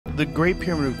The Great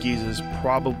Pyramid of Giza is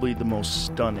probably the most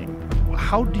stunning.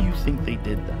 How do you think they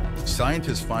did that?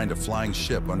 Scientists find a flying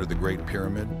ship under the Great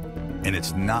Pyramid, and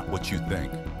it's not what you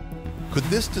think. Could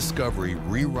this discovery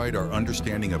rewrite our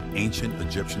understanding of ancient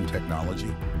Egyptian technology?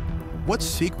 What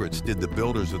secrets did the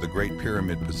builders of the Great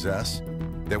Pyramid possess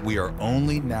that we are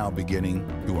only now beginning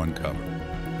to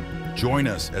uncover? Join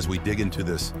us as we dig into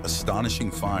this astonishing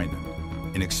find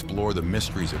and explore the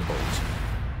mysteries it holds.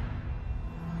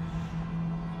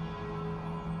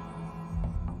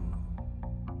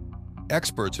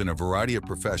 Experts in a variety of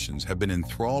professions have been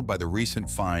enthralled by the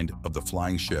recent find of the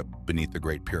flying ship beneath the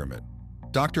Great Pyramid.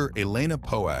 Dr. Elena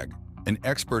Poag, an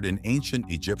expert in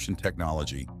ancient Egyptian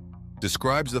technology,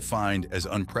 describes the find as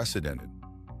unprecedented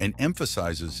and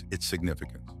emphasizes its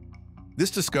significance. This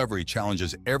discovery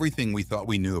challenges everything we thought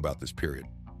we knew about this period.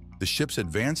 The ship's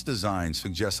advanced design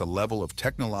suggests a level of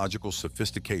technological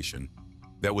sophistication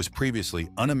that was previously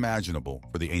unimaginable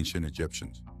for the ancient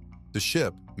Egyptians. The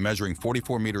ship, measuring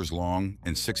 44 meters long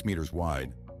and 6 meters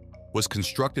wide, was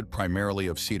constructed primarily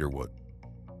of cedar wood.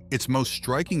 Its most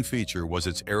striking feature was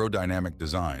its aerodynamic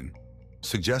design,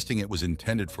 suggesting it was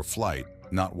intended for flight,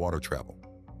 not water travel.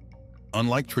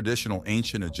 Unlike traditional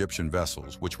ancient Egyptian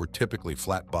vessels, which were typically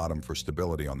flat-bottomed for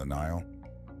stability on the Nile,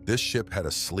 this ship had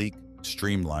a sleek,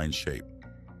 streamlined shape.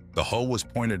 The hull was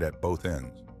pointed at both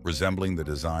ends, resembling the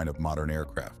design of modern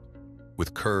aircraft,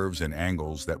 with curves and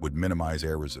angles that would minimize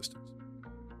air resistance.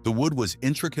 The wood was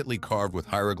intricately carved with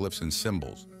hieroglyphs and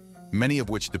symbols, many of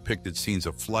which depicted scenes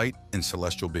of flight and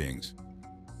celestial beings.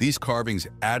 These carvings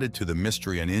added to the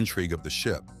mystery and intrigue of the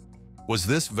ship. Was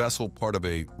this vessel part of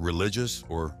a religious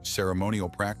or ceremonial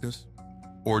practice?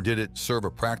 Or did it serve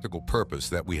a practical purpose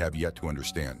that we have yet to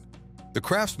understand? The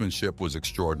craftsmanship was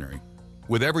extraordinary,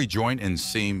 with every joint and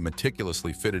seam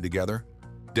meticulously fitted together,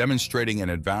 demonstrating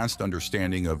an advanced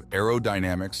understanding of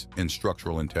aerodynamics and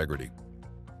structural integrity.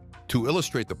 To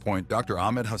illustrate the point, Dr.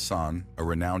 Ahmed Hassan, a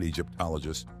renowned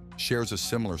Egyptologist, shares a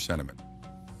similar sentiment.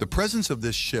 The presence of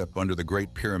this ship under the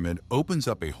Great Pyramid opens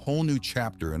up a whole new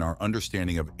chapter in our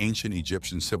understanding of ancient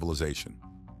Egyptian civilization.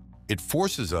 It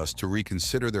forces us to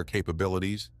reconsider their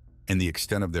capabilities and the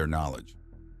extent of their knowledge.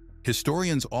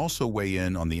 Historians also weigh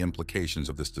in on the implications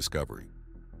of this discovery.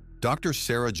 Dr.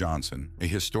 Sarah Johnson, a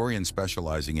historian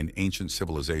specializing in ancient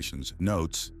civilizations,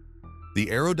 notes, "The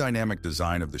aerodynamic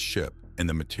design of the ship and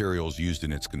the materials used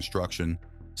in its construction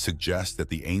suggest that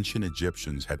the ancient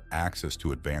Egyptians had access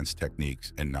to advanced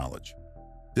techniques and knowledge.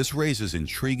 This raises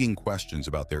intriguing questions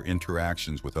about their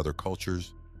interactions with other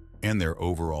cultures and their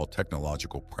overall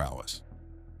technological prowess."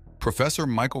 Professor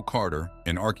Michael Carter,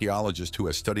 an archaeologist who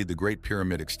has studied the Great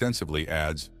Pyramid extensively,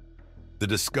 adds, "The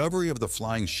discovery of the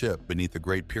flying ship beneath the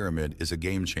Great Pyramid is a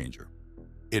game-changer.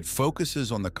 It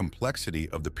focuses on the complexity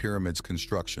of the pyramid's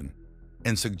construction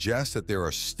and suggests that there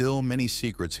are still many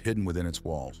secrets hidden within its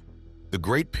walls. The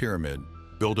Great Pyramid,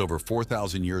 built over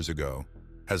 4,000 years ago,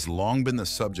 has long been the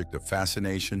subject of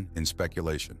fascination and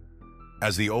speculation.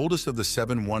 As the oldest of the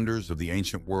 7 wonders of the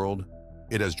ancient world,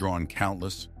 it has drawn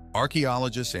countless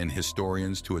archaeologists and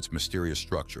historians to its mysterious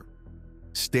structure.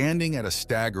 Standing at a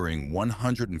staggering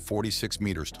 146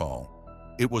 meters tall,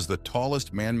 it was the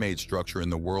tallest man-made structure in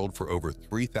the world for over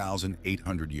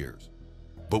 3,800 years.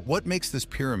 But what makes this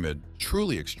pyramid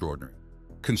truly extraordinary?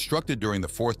 Constructed during the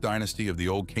 4th dynasty of the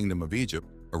Old Kingdom of Egypt,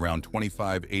 around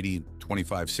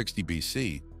 2580–2560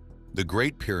 BC, the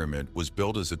Great Pyramid was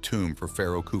built as a tomb for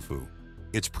Pharaoh Khufu.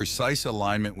 Its precise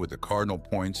alignment with the cardinal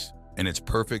points and its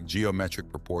perfect geometric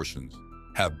proportions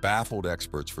have baffled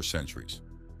experts for centuries.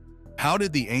 How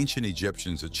did the ancient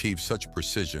Egyptians achieve such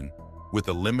precision with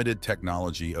the limited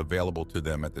technology available to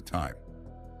them at the time?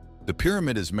 The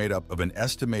pyramid is made up of an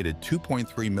estimated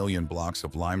 2.3 million blocks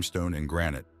of limestone and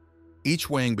granite, each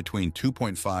weighing between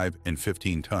 2.5 and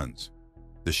 15 tons.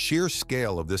 The sheer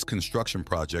scale of this construction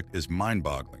project is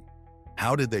mind-boggling.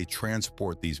 How did they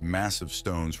transport these massive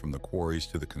stones from the quarries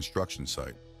to the construction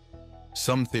site?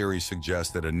 Some theories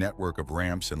suggest that a network of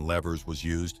ramps and levers was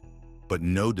used, but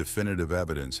no definitive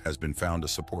evidence has been found to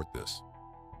support this.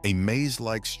 A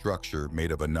maze-like structure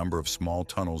made of a number of small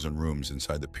tunnels and rooms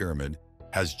inside the pyramid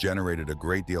has generated a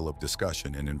great deal of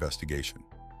discussion and investigation.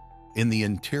 In the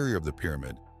interior of the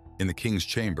pyramid, in the king's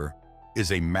chamber,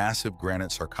 is a massive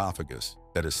granite sarcophagus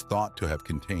that is thought to have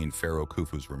contained Pharaoh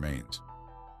Khufu's remains.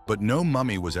 But no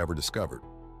mummy was ever discovered,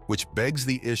 which begs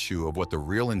the issue of what the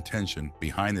real intention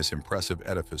behind this impressive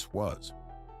edifice was.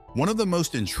 One of the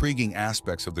most intriguing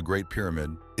aspects of the Great Pyramid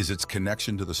is its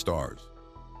connection to the stars.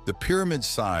 The pyramid's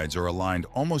sides are aligned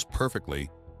almost perfectly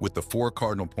with the 4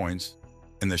 cardinal points,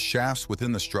 and the shafts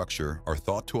within the structure are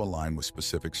thought to align with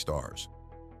specific stars.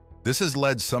 This has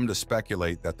led some to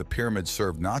speculate that the pyramid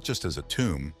served not just as a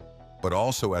tomb, but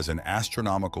also as an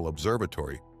astronomical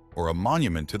observatory or a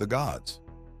monument to the gods.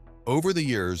 Over the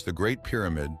years, the Great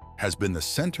Pyramid has been the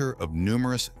center of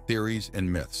numerous theories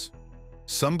and myths.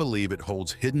 Some believe it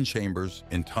holds hidden chambers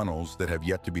and tunnels that have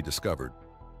yet to be discovered.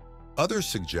 Others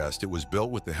suggest it was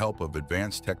built with the help of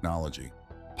advanced technology,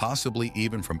 possibly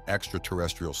even from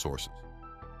extraterrestrial sources.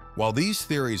 While these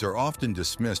theories are often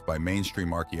dismissed by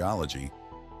mainstream archaeology,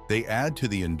 they add to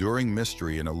the enduring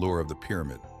mystery and allure of the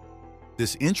pyramid.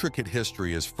 This intricate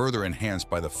history is further enhanced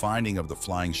by the finding of the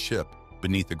flying ship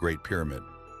beneath the Great Pyramid.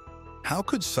 How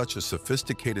could such a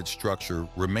sophisticated structure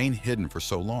remain hidden for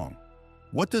so long?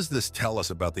 What does this tell us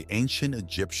about the ancient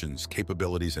Egyptians'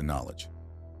 capabilities and knowledge?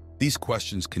 These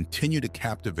questions continue to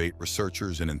captivate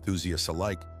researchers and enthusiasts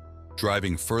alike,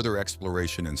 driving further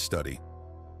exploration and study.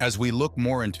 As we look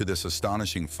more into this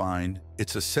astonishing find,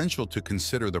 it's essential to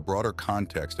consider the broader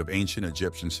context of ancient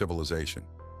Egyptian civilization.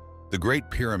 The Great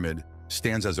Pyramid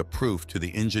stands as a proof to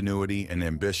the ingenuity and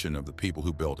ambition of the people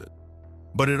who built it.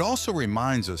 But it also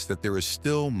reminds us that there is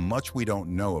still much we don't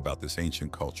know about this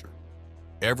ancient culture.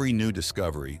 Every new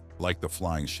discovery, like the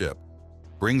flying ship,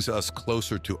 brings us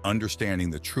closer to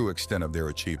understanding the true extent of their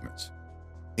achievements.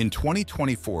 In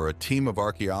 2024, a team of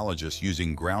archaeologists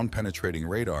using ground-penetrating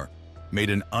radar made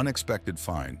an unexpected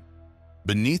find.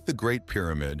 Beneath the Great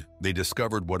Pyramid, they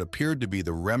discovered what appeared to be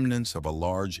the remnants of a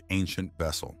large ancient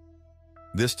vessel.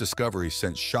 This discovery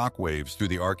sent shockwaves through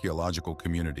the archaeological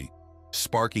community,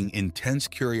 sparking intense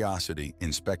curiosity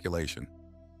and speculation.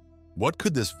 What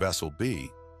could this vessel be,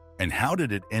 and how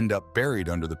did it end up buried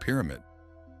under the pyramid?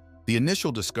 The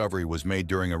initial discovery was made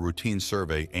during a routine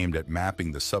survey aimed at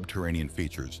mapping the subterranean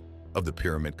features of the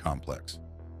pyramid complex.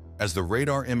 As the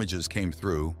radar images came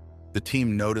through, the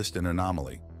team noticed an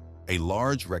anomaly, a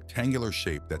large rectangular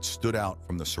shape that stood out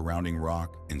from the surrounding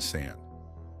rock and sand.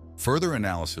 Further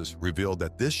analysis revealed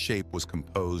that this shape was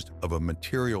composed of a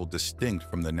material distinct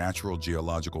from the natural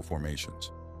geological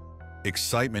formations.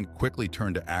 Excitement quickly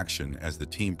turned to action as the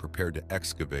team prepared to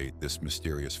excavate this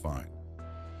mysterious find.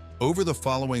 Over the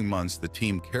following months, the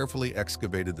team carefully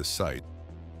excavated the site,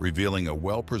 revealing a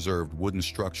well-preserved wooden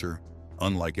structure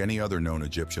unlike any other known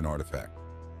Egyptian artifact.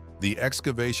 The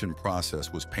excavation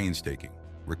process was painstaking,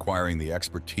 requiring the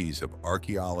expertise of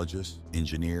archaeologists,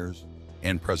 engineers,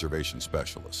 and preservation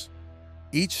specialists.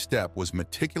 Each step was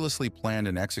meticulously planned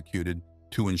and executed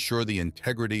to ensure the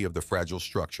integrity of the fragile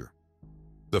structure.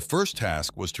 The first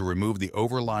task was to remove the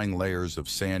overlying layers of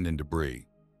sand and debris.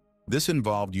 This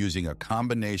involved using a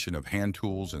combination of hand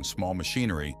tools and small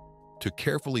machinery to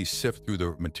carefully sift through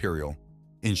the material,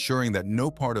 ensuring that no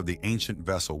part of the ancient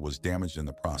vessel was damaged in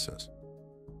the process.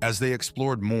 As they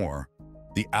explored more,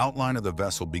 the outline of the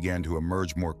vessel began to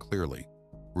emerge more clearly,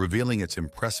 revealing its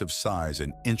impressive size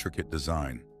and intricate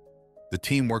design. The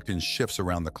team worked in shifts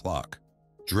around the clock,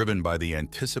 driven by the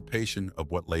anticipation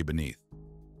of what lay beneath.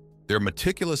 Their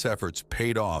meticulous efforts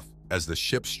paid off as the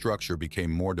ship's structure became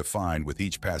more defined with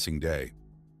each passing day,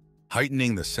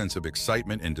 heightening the sense of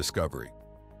excitement and discovery.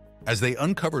 As they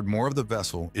uncovered more of the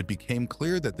vessel, it became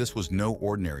clear that this was no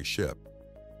ordinary ship.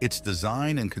 Its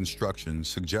design and construction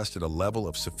suggested a level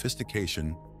of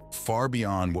sophistication far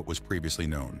beyond what was previously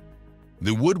known.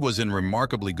 The wood was in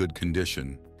remarkably good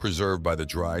condition, preserved by the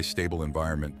dry, stable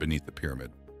environment beneath the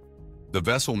pyramid. The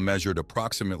vessel measured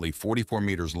approximately 44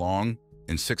 meters long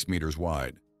and 6 meters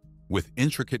wide, with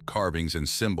intricate carvings and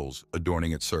symbols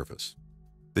adorning its surface.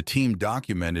 The team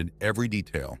documented every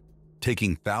detail,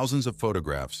 taking thousands of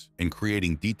photographs and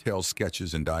creating detailed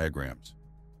sketches and diagrams.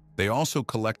 They also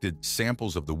collected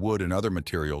samples of the wood and other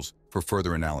materials for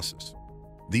further analysis.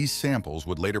 These samples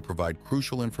would later provide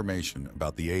crucial information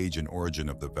about the age and origin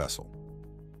of the vessel.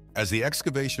 As the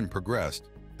excavation progressed,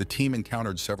 the team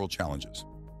encountered several challenges.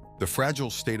 The fragile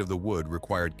state of the wood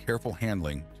required careful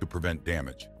handling to prevent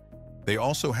damage. They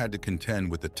also had to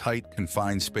contend with the tight,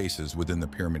 confined spaces within the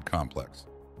pyramid complex.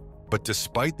 But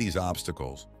despite these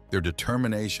obstacles, their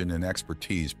determination and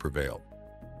expertise prevailed.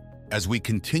 As we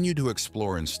continue to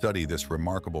explore and study this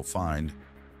remarkable find,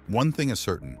 one thing is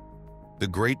certain: the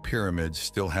Great Pyramid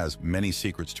still has many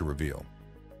secrets to reveal.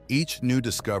 Each new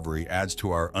discovery adds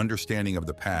to our understanding of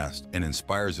the past and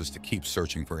inspires us to keep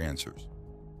searching for answers.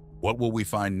 What will we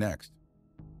find next?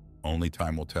 Only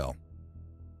time will tell.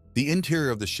 The interior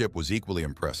of the ship was equally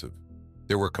impressive.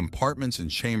 There were compartments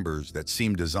and chambers that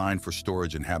seemed designed for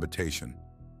storage and habitation.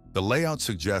 The layout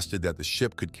suggested that the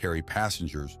ship could carry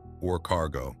passengers or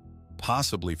cargo,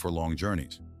 possibly for long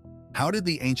journeys. How did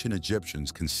the ancient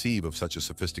Egyptians conceive of such a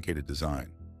sophisticated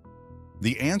design?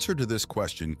 The answer to this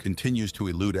question continues to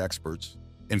elude experts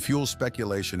and fuels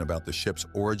speculation about the ship's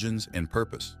origins and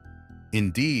purpose.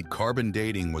 Indeed, carbon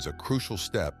dating was a crucial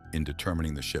step in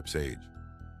determining the ship's age.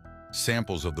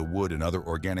 Samples of the wood and other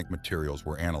organic materials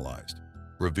were analyzed,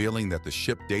 revealing that the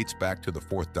ship dates back to the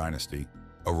 4th dynasty,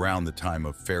 around the time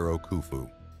of Pharaoh Khufu.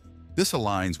 This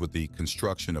aligns with the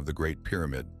construction of the Great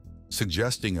Pyramid,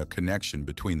 suggesting a connection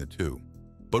between the two.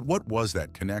 But what was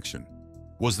that connection?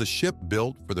 Was the ship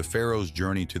built for the pharaoh's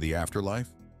journey to the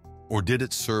afterlife? Or did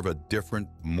it serve a different,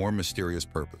 more mysterious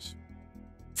purpose?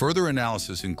 Further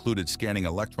analysis included scanning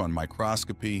electron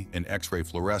microscopy and X-ray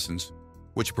fluorescence,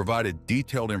 which provided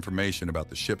detailed information about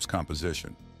the ship's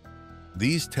composition.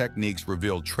 These techniques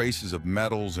revealed traces of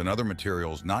metals and other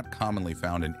materials not commonly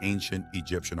found in ancient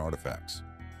Egyptian artifacts.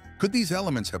 Could these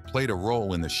elements have played a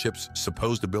role in the ship's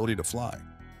supposed ability to fly?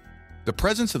 The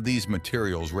presence of these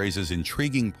materials raises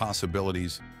intriguing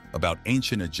possibilities about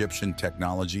ancient Egyptian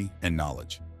technology and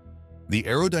knowledge. The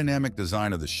aerodynamic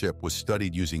design of the ship was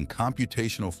studied using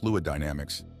computational fluid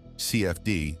dynamics,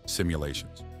 CFD,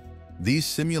 simulations. These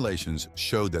simulations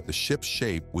showed that the ship's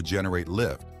shape would generate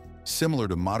lift, similar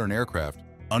to modern aircraft,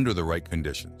 under the right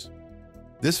conditions.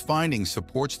 This finding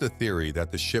supports the theory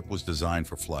that the ship was designed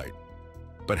for flight.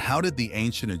 But how did the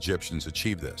ancient Egyptians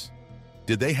achieve this?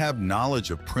 Did they have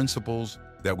knowledge of principles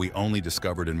that we only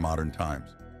discovered in modern times?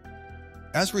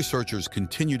 As researchers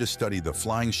continue to study the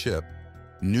flying ship,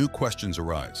 new questions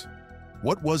arise.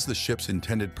 What was the ship's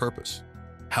intended purpose?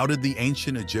 How did the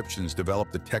ancient Egyptians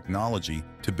develop the technology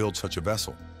to build such a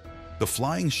vessel? The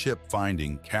flying ship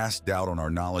finding casts doubt on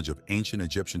our knowledge of ancient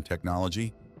Egyptian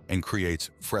technology and creates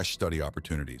fresh study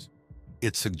opportunities.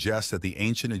 It suggests that the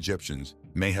ancient Egyptians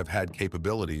may have had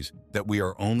capabilities that we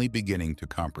are only beginning to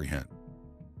comprehend.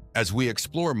 As we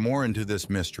explore more into this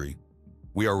mystery,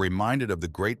 we are reminded of the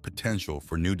great potential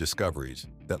for new discoveries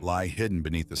that lie hidden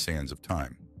beneath the sands of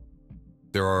time.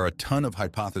 There are a ton of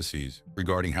hypotheses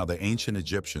regarding how the ancient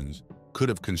Egyptians could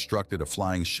have constructed a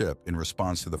flying ship in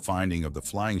response to the finding of the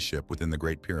flying ship within the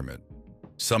Great Pyramid.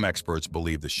 Some experts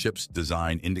believe the ship's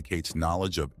design indicates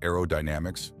knowledge of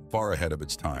aerodynamics far ahead of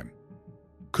its time.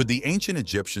 Could the ancient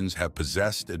Egyptians have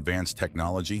possessed advanced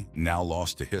technology now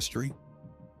lost to history?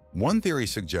 One theory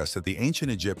suggests that the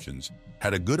ancient Egyptians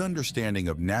had a good understanding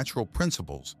of natural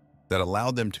principles that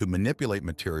allowed them to manipulate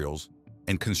materials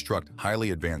and construct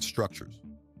highly advanced structures.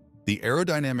 The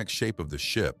aerodynamic shape of the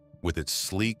ship, with its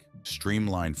sleek,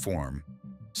 streamlined form,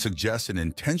 suggests an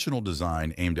intentional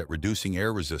design aimed at reducing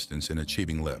air resistance and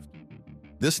achieving lift.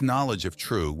 This knowledge, if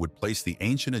true, would place the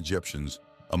ancient Egyptians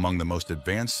among the most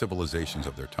advanced civilizations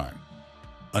of their time.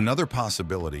 Another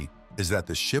possibility is that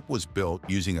the ship was built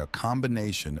using a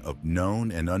combination of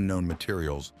known and unknown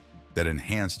materials that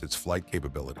enhanced its flight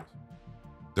capabilities.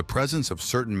 The presence of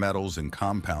certain metals and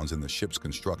compounds in the ship's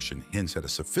construction hints at a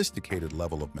sophisticated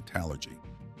level of metallurgy.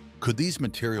 Could these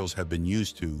materials have been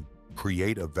used to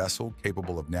create a vessel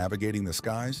capable of navigating the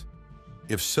skies?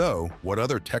 If so, what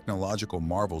other technological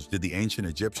marvels did the ancient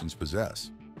Egyptians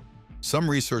possess? Some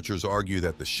researchers argue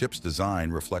that the ship's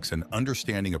design reflects an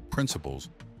understanding of principles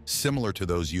similar to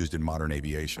those used in modern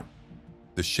aviation.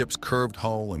 The ship's curved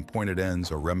hull and pointed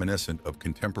ends are reminiscent of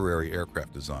contemporary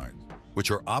aircraft designs,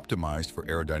 which are optimized for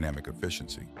aerodynamic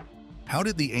efficiency. How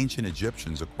did the ancient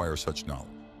Egyptians acquire such knowledge?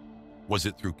 Was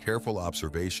it through careful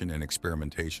observation and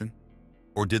experimentation?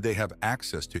 Or did they have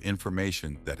access to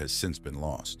information that has since been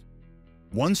lost?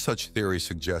 One such theory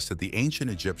suggests that the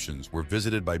ancient Egyptians were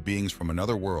visited by beings from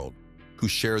another world who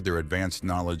shared their advanced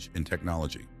knowledge and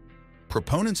technology.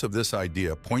 Proponents of this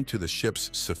idea point to the ship's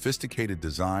sophisticated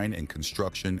design and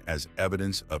construction as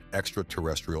evidence of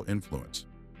extraterrestrial influence.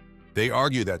 They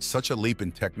argue that such a leap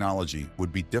in technology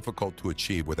would be difficult to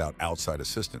achieve without outside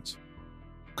assistance.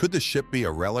 Could the ship be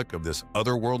a relic of this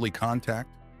otherworldly contact?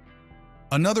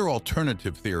 Another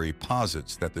alternative theory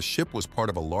posits that the ship was part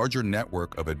of a larger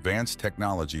network of advanced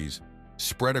technologies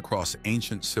spread across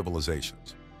ancient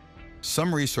civilizations.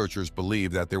 Some researchers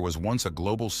believe that there was once a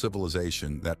global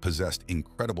civilization that possessed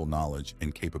incredible knowledge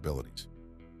and capabilities.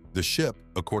 The ship,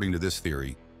 according to this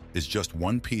theory, is just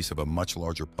one piece of a much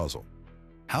larger puzzle.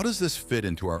 How does this fit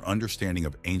into our understanding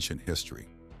of ancient history?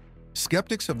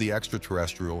 Skeptics of the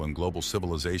extraterrestrial and global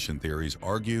civilization theories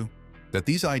argue that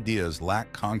these ideas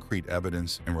lack concrete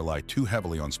evidence and rely too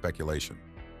heavily on speculation.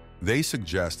 They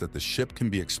suggest that the ship can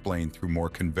be explained through more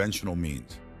conventional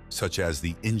means, such as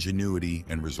the ingenuity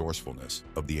and resourcefulness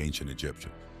of the ancient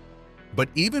Egyptians. But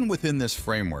even within this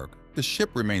framework, the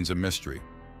ship remains a mystery.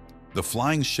 The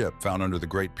flying ship found under the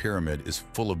Great Pyramid is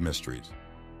full of mysteries.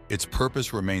 Its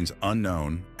purpose remains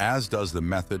unknown, as does the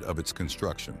method of its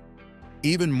construction.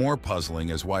 Even more puzzling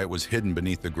is why it was hidden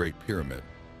beneath the Great Pyramid.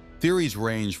 Theories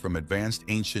range from advanced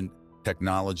ancient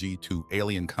technology to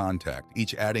alien contact,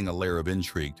 each adding a layer of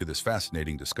intrigue to this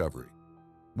fascinating discovery.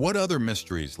 What other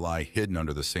mysteries lie hidden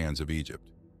under the sands of Egypt?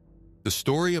 The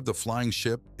story of the flying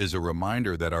ship is a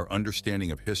reminder that our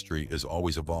understanding of history is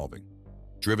always evolving,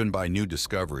 driven by new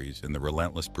discoveries and the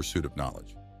relentless pursuit of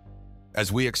knowledge.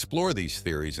 As we explore these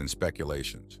theories and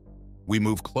speculations, we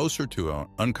move closer to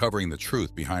uncovering the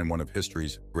truth behind one of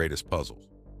history's greatest puzzles.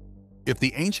 If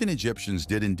the ancient Egyptians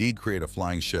did indeed create a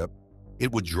flying ship,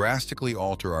 it would drastically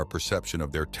alter our perception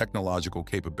of their technological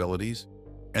capabilities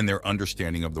and their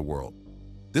understanding of the world.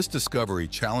 This discovery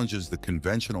challenges the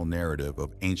conventional narrative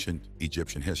of ancient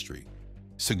Egyptian history,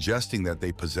 suggesting that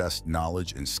they possessed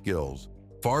knowledge and skills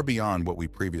far beyond what we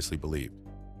previously believed.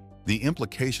 The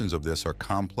implications of this are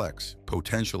complex,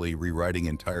 potentially rewriting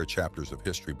entire chapters of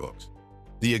history books.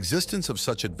 The existence of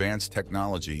such advanced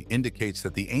technology indicates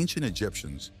that the ancient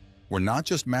Egyptians were not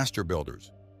just master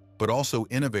builders, but also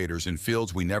innovators in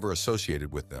fields we never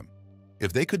associated with them.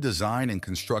 If they could design and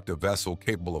construct a vessel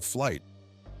capable of flight,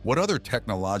 what other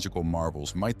technological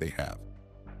marvels might they have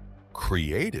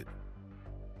created?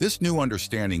 This new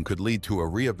understanding could lead to a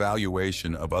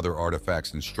reevaluation of other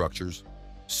artifacts and structures,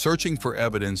 searching for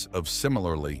evidence of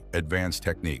similarly advanced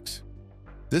techniques.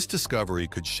 This discovery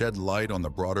could shed light on the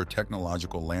broader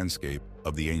technological landscape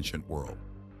of the ancient world.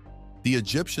 The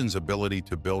Egyptians' ability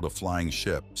to build a flying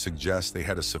ship suggests they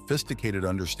had a sophisticated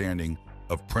understanding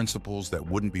of principles that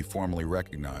wouldn't be formally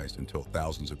recognized until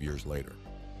thousands of years later.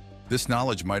 This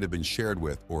knowledge might have been shared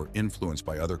with or influenced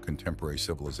by other contemporary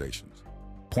civilizations,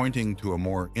 pointing to a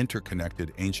more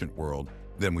interconnected ancient world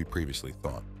than we previously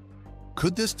thought.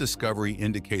 Could this discovery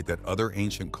indicate that other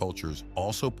ancient cultures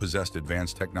also possessed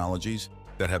advanced technologies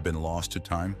that have been lost to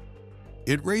time?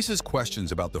 It raises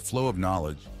questions about the flow of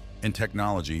knowledge and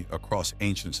technology across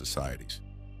ancient societies.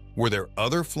 Were there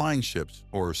other flying ships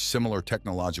or similar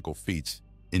technological feats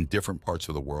in different parts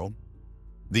of the world?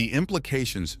 The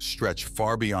implications stretch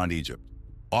far beyond Egypt,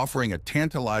 offering a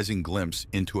tantalizing glimpse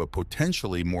into a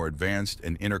potentially more advanced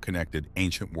and interconnected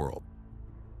ancient world.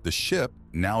 The ship,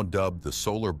 now dubbed the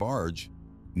Solar Barge,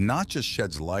 not just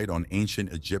sheds light on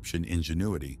ancient Egyptian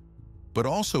ingenuity, but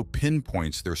also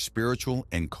pinpoints their spiritual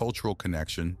and cultural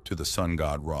connection to the sun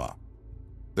god Ra.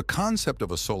 The concept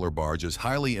of a solar barge is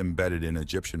highly embedded in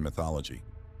Egyptian mythology,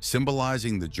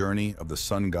 symbolizing the journey of the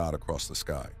sun god across the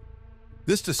sky.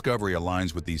 This discovery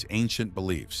aligns with these ancient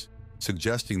beliefs,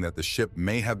 suggesting that the ship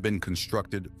may have been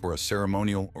constructed for a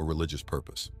ceremonial or religious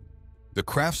purpose. The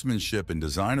craftsmanship and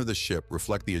design of the ship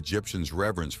reflect the Egyptians'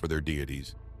 reverence for their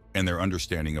deities and their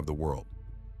understanding of the world.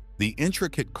 The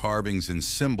intricate carvings and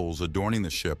symbols adorning the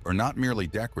ship are not merely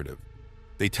decorative.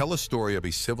 They tell a story of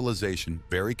a civilization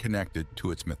very connected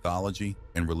to its mythology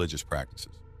and religious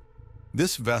practices.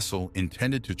 This vessel,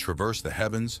 intended to traverse the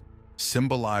heavens,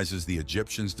 symbolizes the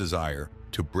Egyptians' desire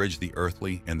to bridge the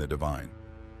earthly and the divine.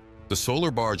 The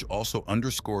solar barge also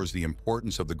underscores the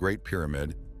importance of the Great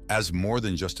Pyramid as more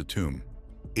than just a tomb.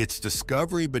 Its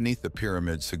discovery beneath the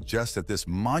pyramid suggests that this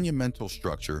monumental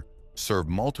structure served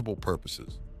multiple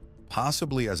purposes,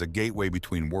 possibly as a gateway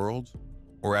between worlds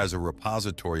or as a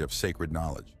repository of sacred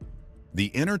knowledge. The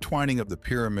intertwining of the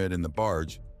pyramid and the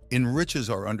barge enriches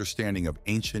our understanding of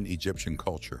ancient Egyptian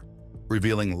culture,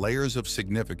 revealing layers of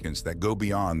significance that go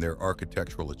beyond their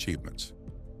architectural achievements.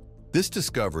 This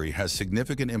discovery has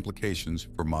significant implications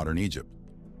for modern Egypt.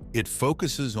 It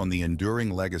focuses on the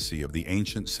enduring legacy of the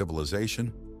ancient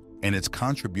civilization and its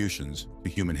contributions to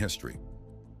human history.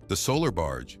 The solar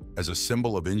barge, as a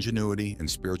symbol of ingenuity and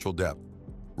spiritual depth,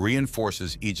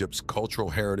 reinforces Egypt's cultural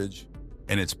heritage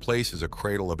and its place as a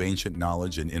cradle of ancient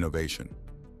knowledge and innovation.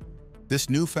 This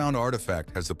newfound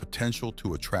artifact has the potential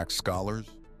to attract scholars,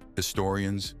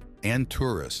 historians, and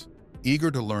tourists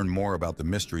eager to learn more about the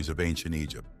mysteries of ancient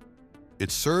Egypt. It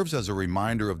serves as a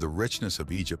reminder of the richness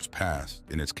of Egypt's past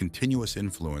and its continuous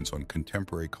influence on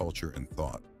contemporary culture and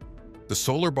thought. The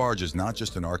solar barge is not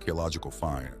just an archaeological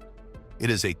find. It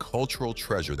is a cultural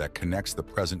treasure that connects the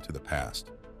present to the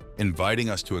past, inviting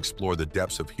us to explore the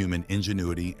depths of human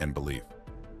ingenuity and belief.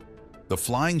 The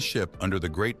flying ship under the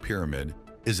Great Pyramid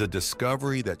is a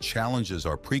discovery that challenges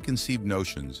our preconceived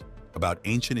notions about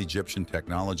ancient Egyptian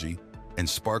technology and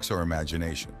sparks our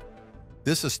imagination.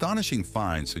 This astonishing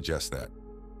find suggests that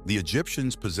the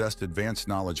Egyptians possessed advanced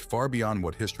knowledge far beyond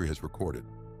what history has recorded.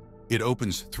 It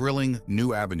opens thrilling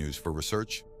new avenues for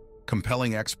research,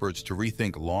 compelling experts to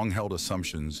rethink long-held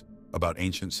assumptions about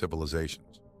ancient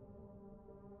civilizations.